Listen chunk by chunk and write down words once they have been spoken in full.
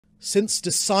Since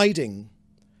deciding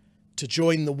to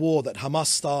join the war that Hamas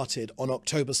started on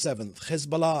October 7th,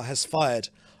 Hizbullah has fired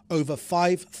over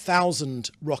 5,000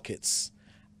 rockets,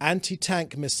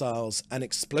 anti-tank missiles and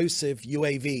explosive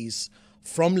UAVs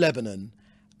from Lebanon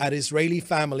at Israeli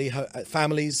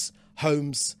families,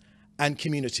 homes and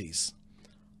communities.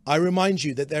 I remind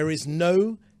you that there is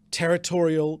no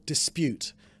territorial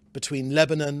dispute between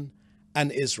Lebanon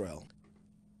and Israel.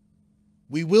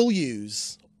 We will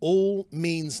use all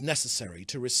means necessary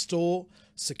to restore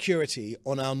security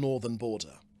on our northern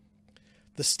border.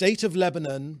 The state of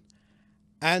Lebanon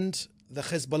and the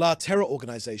Hezbollah terror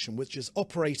organization, which is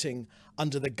operating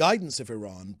under the guidance of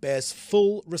Iran, bears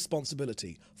full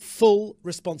responsibility for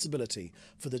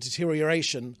the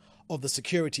deterioration of the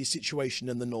security situation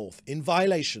in the north, in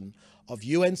violation of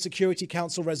UN Security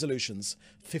Council resolutions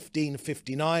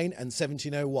 1559 and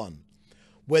 1701.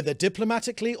 Whether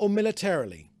diplomatically or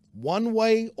militarily, one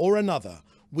way or another,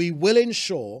 we will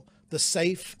ensure the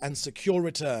safe and secure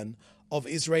return of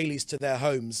Israelis to their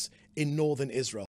homes in northern Israel.